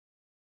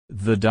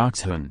The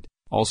Dachshund,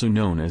 also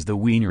known as the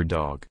wiener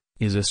dog,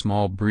 is a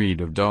small breed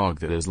of dog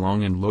that is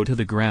long and low to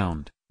the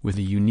ground, with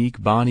a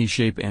unique body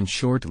shape and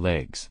short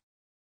legs.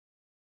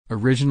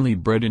 Originally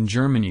bred in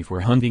Germany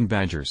for hunting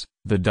badgers,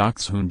 the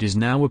Dachshund is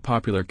now a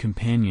popular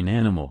companion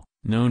animal,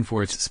 known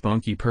for its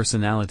spunky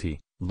personality,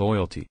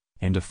 loyalty,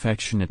 and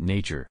affectionate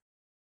nature.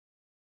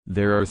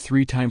 There are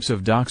three types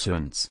of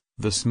Dachshunds: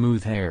 the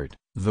smooth-haired,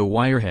 the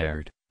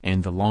wire-haired,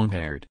 and the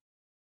long-haired.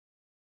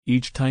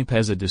 Each type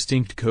has a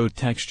distinct coat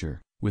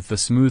texture, with the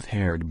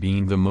smooth-haired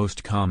being the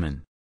most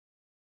common.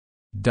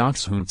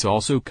 Dachshunds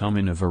also come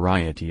in a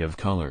variety of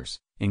colors,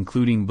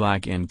 including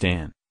black and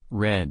tan,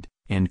 red,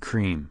 and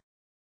cream.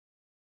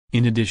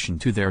 In addition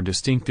to their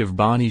distinctive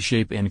body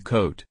shape and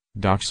coat,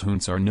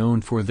 Dachshunds are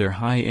known for their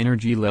high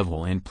energy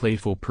level and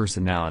playful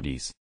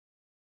personalities.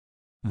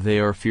 They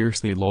are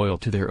fiercely loyal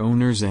to their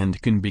owners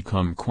and can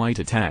become quite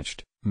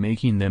attached,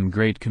 making them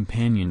great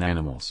companion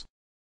animals.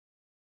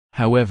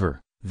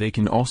 However, they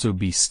can also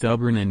be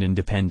stubborn and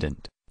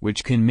independent,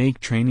 which can make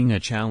training a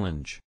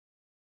challenge.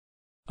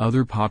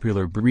 Other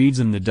popular breeds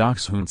in the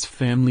Dachshunds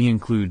family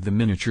include the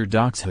miniature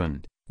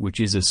Dachshund, which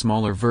is a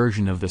smaller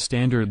version of the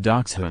standard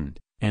Dachshund,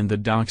 and the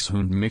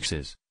Dachshund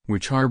mixes,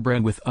 which are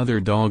bred with other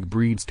dog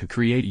breeds to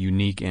create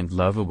unique and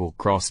lovable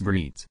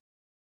crossbreeds.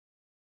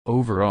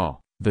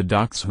 Overall, the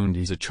Dachshund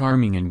is a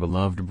charming and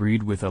beloved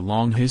breed with a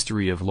long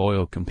history of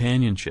loyal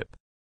companionship.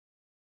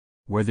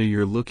 Whether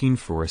you're looking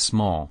for a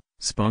small,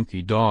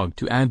 spunky dog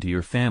to add to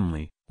your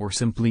family, or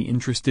simply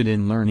interested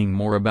in learning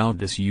more about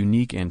this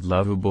unique and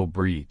lovable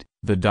breed,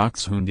 the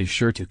Dachshund is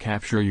sure to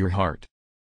capture your heart.